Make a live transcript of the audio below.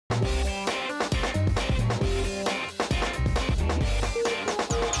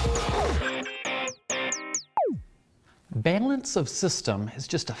Balance of system is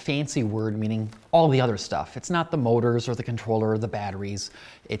just a fancy word meaning all the other stuff. It's not the motors or the controller or the batteries.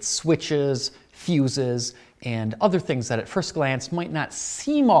 It's switches, fuses, and other things that at first glance might not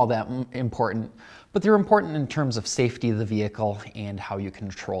seem all that important, but they're important in terms of safety of the vehicle and how you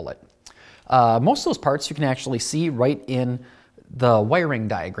control it. Most of those parts you can actually see right in the wiring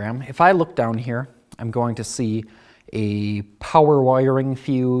diagram. If I look down here, I'm going to see a power wiring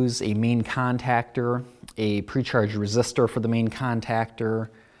fuse, a main contactor, a Precharge resistor for the main contactor,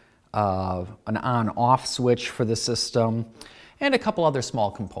 an on-off switch for the system, and a couple other small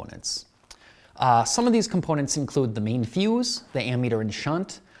components. Some of these components include the main fuse, the ammeter and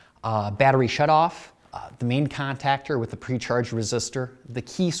shunt, battery shutoff, the main contactor with the Precharge resistor, the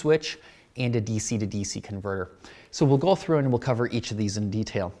key switch, and a DC to DC converter. So we'll go through and we'll cover each of these in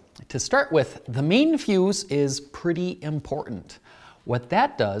detail. To start with, the main fuse is pretty important. What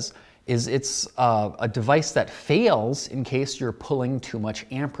that does is it's a device that fails in case you're pulling too much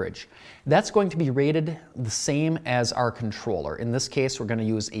amperage. That's going to be rated the same as our controller. In this case, we're going to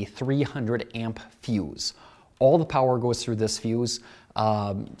use a 300 amp fuse. All the power goes through this fuse.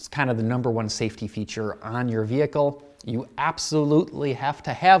 It's kind of the #1 safety feature on your vehicle. You absolutely have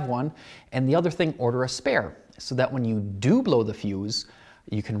to have one. And the other thing, order a spare so that when you do blow the fuse,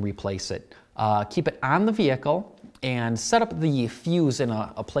 you can replace it. Keep it on the vehicle and set up the fuse in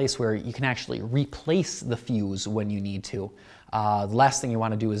a place where you can actually replace the fuse when you need to. The last thing you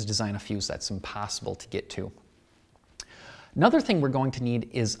want to do is design a fuse that's impossible to get to. Another thing we're going to need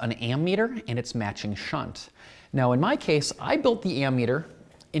is an ammeter and its matching shunt. Now in my case, I built the ammeter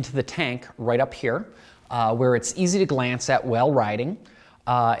into the tank right up here, where it's easy to glance at while riding,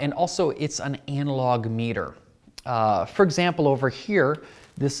 and also it's an analog meter. For example, over here,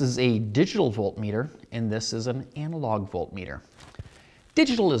 this is a digital voltmeter, and this is an analog voltmeter.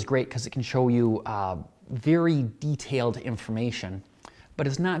 Digital is great because it can show you very detailed information, but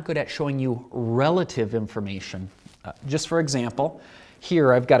it's not good at showing you relative information. Just for example,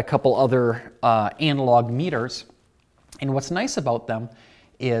 here I've got a couple other analog meters, and what's nice about them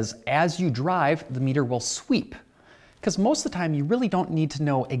is as you drive, the meter will sweep. Because most of the time you really don't need to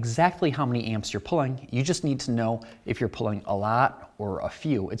know exactly how many amps you're pulling. You just need to know if you're pulling a lot or a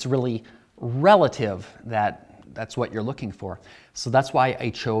few. It's really relative that's what you're looking for. So that's why I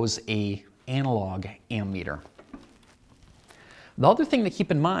chose an analog ammeter. The other thing to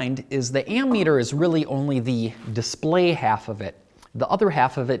keep in mind is the ammeter is really only the display half of it. The other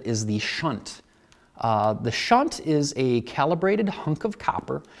half of it is the shunt. The shunt is a calibrated hunk of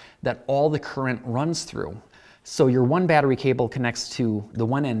copper that all the current runs through. So your one battery cable connects to the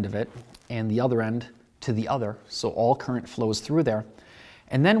one end of it and the other end to the other, so all current flows through there.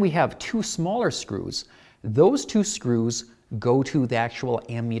 And then we have two smaller screws. Those two screws go to the actual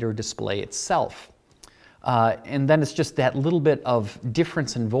ammeter display itself. And then it's just that little bit of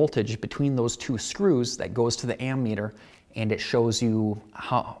difference in voltage between those two screws that goes to the ammeter, and it shows you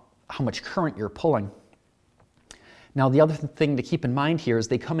how much current you're pulling. Now the other thing to keep in mind here is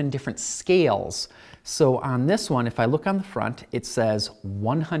they come in different scales. So on this one, if I look on the front, it says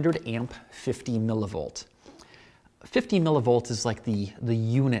 100 amp 50 millivolt. 50 millivolt is like the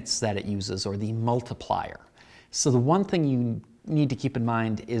units that it uses, or the multiplier. So the one thing you need to keep in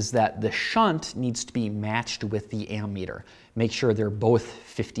mind is that the shunt needs to be matched with the ammeter. Make sure they're both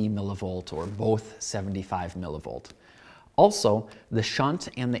 50 millivolt or both 75 millivolt. Also, the shunt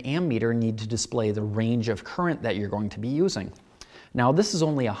and the ammeter need to display the range of current that you're going to be using. Now this is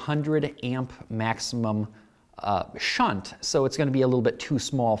only a 100 amp maximum shunt, so it's going to be a little bit too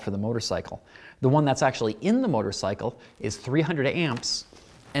small for the motorcycle. The one that's actually in the motorcycle is 300 amps,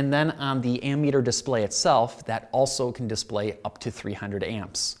 and then on the ammeter display itself, that also can display up to 300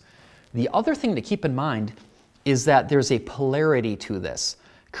 amps. The other thing to keep in mind is that there's a polarity to this.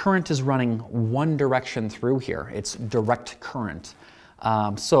 Current is running one direction through here. It's direct current.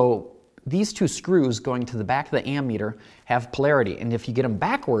 So these two screws going to the back of the ammeter have polarity, and if you get them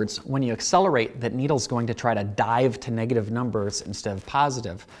backwards, when you accelerate, that needle's going to try to dive to negative numbers instead of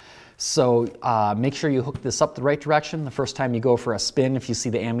positive. So make sure you hook this up the right direction. The first time you go for a spin, if you see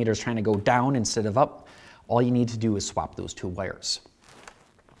the ammeter is trying to go down instead of up, all you need to do is swap those two wires.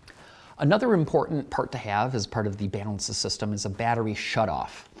 Another important part to have as part of the balance system is a battery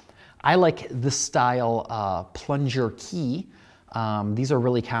shutoff. I like this style plunger key. These are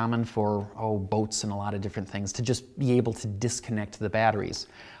really common for boats and a lot of different things, to just be able to disconnect the batteries.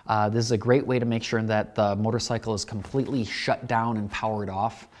 This is a great way to make sure that the motorcycle is completely shut down and powered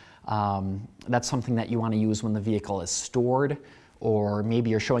off. That's something that you want to use when the vehicle is stored, or maybe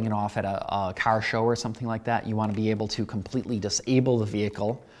you're showing it off at a car show or something like that. You want to be able to completely disable the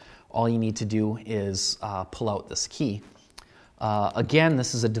vehicle, all you need to do is pull out this key. Again,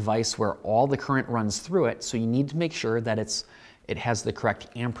 this is a device where all the current runs through it, so you need to make sure that it has the correct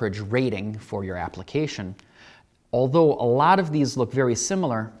amperage rating for your application. Although a lot of these look very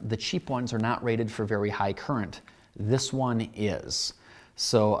similar, the cheap ones are not rated for very high current. This one is.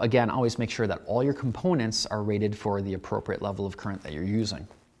 So again, always make sure that all your components are rated for the appropriate level of current that you're using.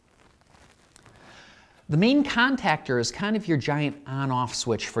 The main contactor is kind of your giant on-off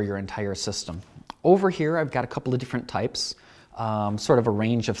switch for your entire system. Over here, I've got a couple of different types, sort of a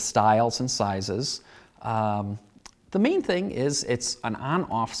range of styles and sizes. The main thing is it's an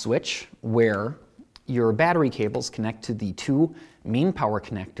on-off switch where your battery cables connect to the two main power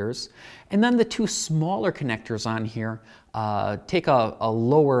connectors, and then the two smaller connectors on here take a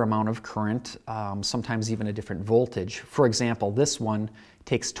lower amount of current, sometimes even a different voltage. For example, this one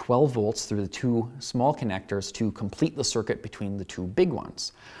takes 12 volts through the two small connectors to complete the circuit between the two big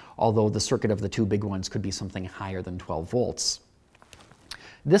ones, although the circuit of the two big ones could be something higher than 12 volts.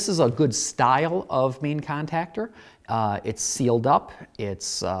 This is a good style of main contactor. It's sealed up,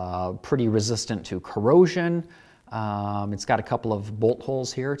 it's pretty resistant to corrosion, it's got a couple of bolt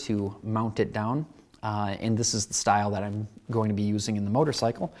holes here to mount it down, and this is the style that I'm going to be using in the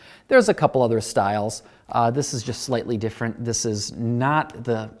motorcycle. There's a couple other styles. This is just slightly different. This is not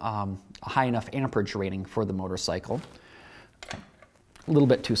the high enough amperage rating for the motorcycle. A little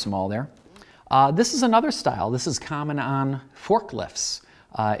bit too small there. This is another style. This is common on forklifts.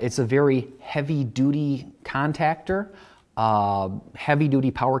 It's a very heavy-duty contactor,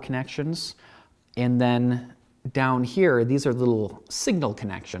 heavy-duty power connections, and then down here, these are little signal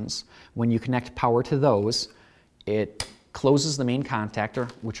connections. When you connect power to those, it closes the main contactor,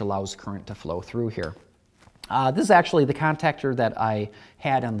 which allows current to flow through here. This is actually the contactor that I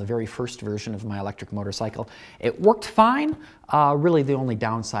had on the very first version of my electric motorcycle. It worked fine. Really the only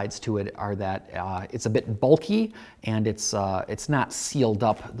downsides to it are that it's a bit bulky and it's not sealed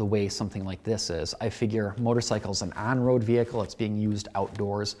up the way something like this is. I figure motorcycle's an on-road vehicle, it's being used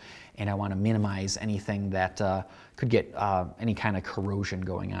outdoors, and I want to minimize anything that could get any kind of corrosion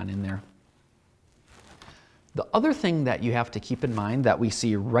going on in there. The other thing that you have to keep in mind that we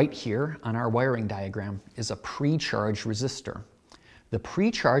see right here on our wiring diagram is a pre-charge resistor. The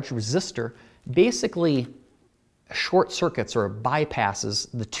pre-charge resistor basically short circuits or bypasses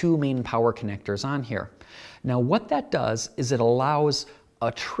the two main power connectors on here. Now what that does is it allows a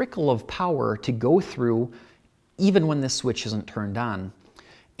trickle of power to go through even when this switch isn't turned on.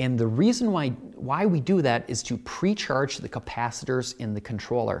 And the reason why we do that is to pre-charge the capacitors in the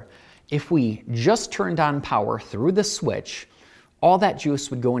controller. If we just turned on power through the switch, all that juice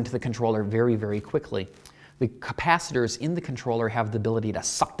would go into the controller very, very quickly. The capacitors in the controller have the ability to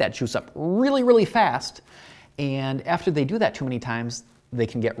suck that juice up really, really fast, and after they do that too many times, they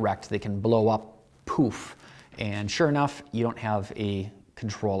can get wrecked, they can blow up, poof, and sure enough, you don't have a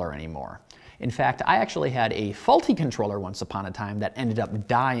controller anymore. In fact, I actually had a faulty controller once upon a time that ended up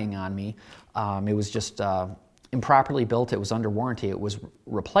dying on me. It was just improperly built, it was under warranty, it was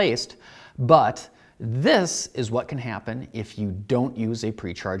replaced, but this is what can happen if you don't use a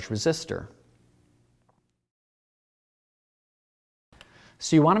pre-charge resistor.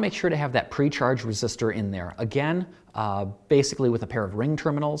 So you want to make sure to have that pre-charge resistor in there. Again, basically with a pair of ring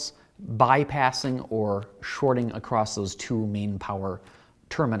terminals, bypassing or shorting across those two main power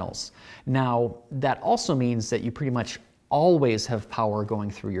terminals. Now, that also means that you pretty much always have power going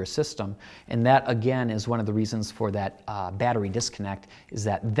through your system, and that again is one of the reasons for that battery disconnect, is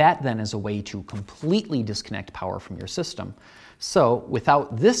that then is a way to completely disconnect power from your system. So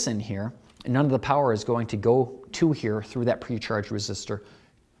without this in here, none of the power is going to go to here through that pre-charge resistor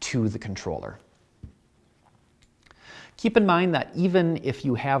to the controller. Keep in mind that even if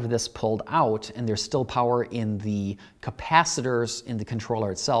you have this pulled out and there's still power in the capacitors in the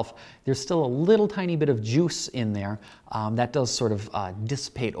controller itself, there's still a little tiny bit of juice in there. That does sort of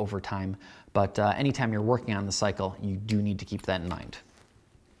dissipate over time, but anytime you're working on the cycle, you do need to keep that in mind.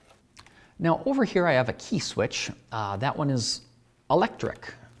 Now over here I have a key switch. That one is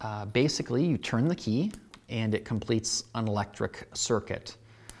electric. Basically you turn the key and it completes an electric circuit.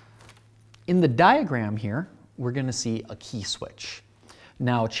 In the diagram here, we're going to see a key switch.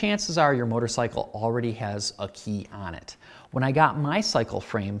 Now, chances are your motorcycle already has a key on it. When I got my cycle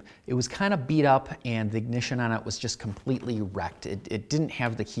frame, it was kind of beat up and the ignition on it was just completely wrecked. It didn't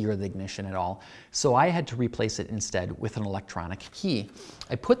have the key or the ignition at all. So I had to replace it instead with an electronic key.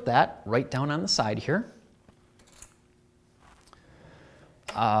 I put that right down on the side here.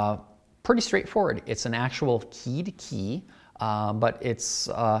 Pretty straightforward. It's an actual keyed key. But it's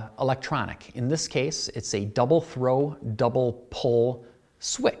electronic. In this case, it's a double throw, double pull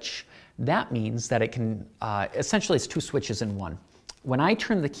switch. That means that it can, essentially it's 2 switches in one. When I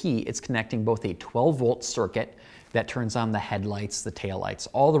turn the key, it's connecting both a 12-volt circuit that turns on the headlights, the taillights,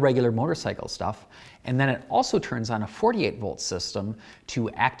 all the regular motorcycle stuff, and then it also turns on a 48-volt system to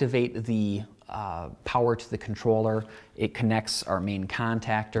activate the power to the controller. It connects our main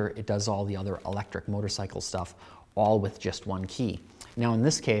contactor. It does all the other electric motorcycle stuff, all with just one key. Now in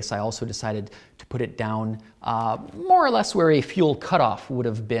this case, I also decided to put it down more or less where a fuel cutoff would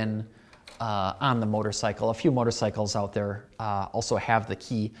have been on the motorcycle. A few motorcycles out there also have the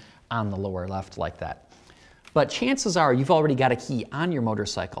key on the lower left like that. But chances are you've already got a key on your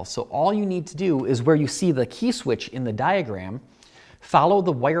motorcycle, so all you need to do is where you see the key switch in the diagram, follow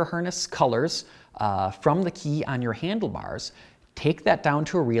the wire harness colors from the key on your handlebars, take that down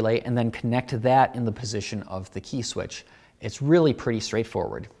to a relay, and then connect that in the position of the key switch. It's really pretty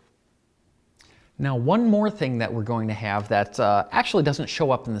straightforward. Now, one more thing that we're going to have that actually doesn't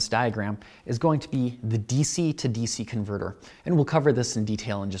show up in this diagram is going to be the DC to DC converter, and we'll cover this in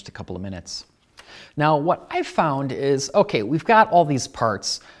detail in just a couple of minutes. Now, what I've found is, okay, we've got all these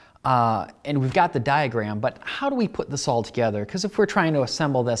parts, and we've got the diagram, but how do we put this all together? Because if we're trying to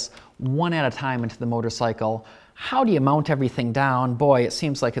assemble this one at a time into the motorcycle, how do you mount everything down? Boy, it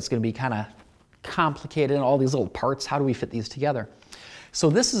seems like it's going to be kind of complicated, and all these little parts, how do we fit these together? So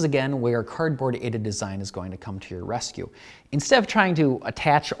this is again where cardboard-aided design is going to come to your rescue. Instead of trying to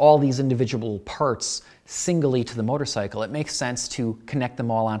attach all these individual parts singly to the motorcycle, it makes sense to connect them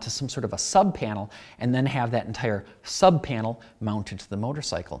all onto some sort of a sub-panel and then have that entire sub-panel mounted to the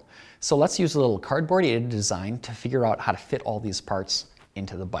motorcycle. So let's use a little cardboard-aided design to figure out how to fit all these parts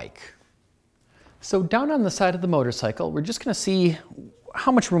into the bike. So down on the side of the motorcycle, we're just going to see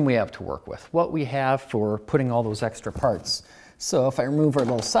how much room we have to work with, what we have for putting all those extra parts. So if I remove our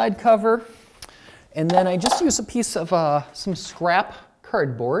little side cover, and then I just use a piece of some scrap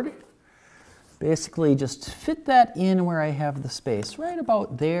cardboard, basically just fit that in where I have the space, right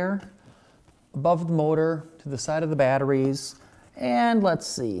about there, above the motor, to the side of the batteries, and let's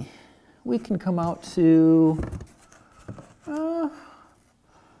see, we can come out to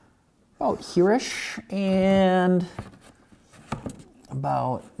about here-ish, and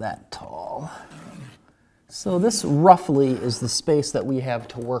about that tall. So this roughly is the space that we have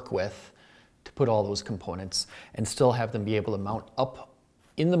to work with to put all those components and still have them be able to mount up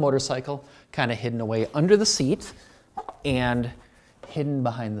in the motorcycle, kind of hidden away under the seat and hidden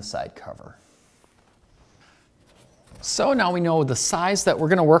behind the side cover. So now we know the size that we're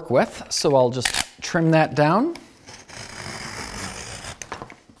going to work with, so I'll just trim that down.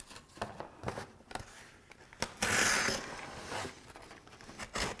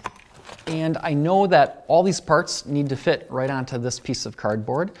 And I know that all these parts need to fit right onto this piece of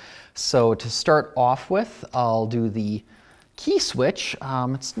cardboard. So to start off with, I'll do the key switch.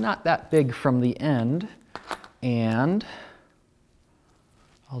 It's not that big from the end. And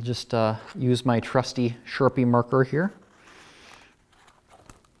I'll just use my trusty Sharpie marker here.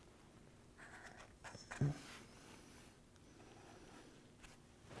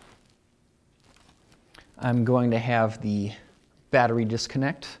 I'm going to have the battery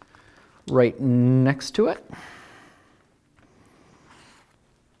disconnect right next to it.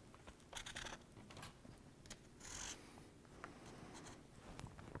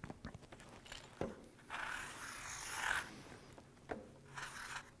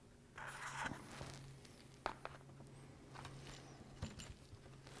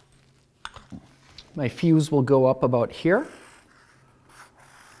 My fuse will go up about here.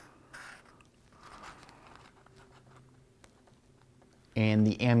 And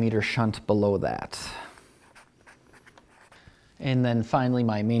the ammeter shunt below that. And then finally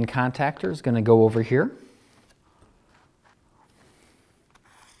my main contactor is going to go over here.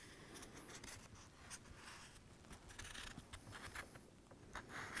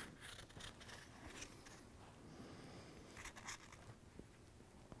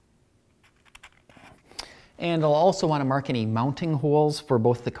 And I'll also want to mark any mounting holes for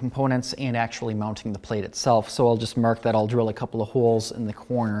both the components and actually mounting the plate itself. So I'll just mark that I'll drill a couple of holes in the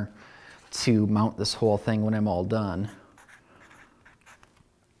corner to mount this whole thing when I'm all done.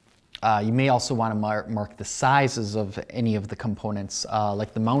 You may also want to mark the sizes of any of the components,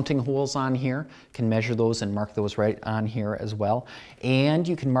 like the mounting holes on here. You can measure those and mark those right on here as well. And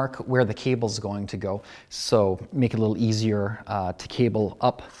you can mark where the cable's going to go, so make it a little easier to cable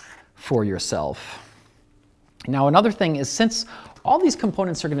up for yourself. Now another thing is, since all these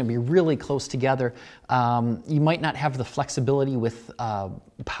components are going to be really close together, you might not have the flexibility with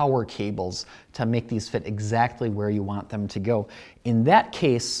power cables to make these fit exactly where you want them to go. In that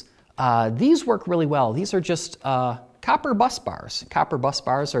case, these work really well. These are just copper bus bars. Copper bus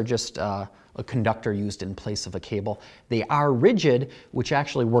bars are just a conductor used in place of a cable. They are rigid, which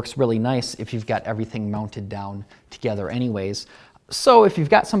actually works really nice if you've got everything mounted down together anyways. So if you've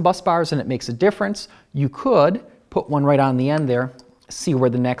got some bus bars and it makes a difference, you could put one right on the end there, see where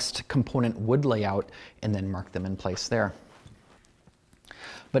the next component would lay out, and then mark them in place there.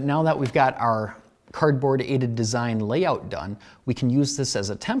 But now that we've got our cardboard aided design layout done, we can use this as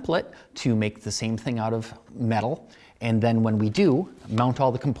a template to make the same thing out of metal. And then when we do, mount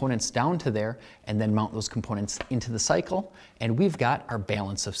all the components down to there and then mount those components into the cycle, and we've got our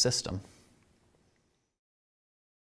balance of system.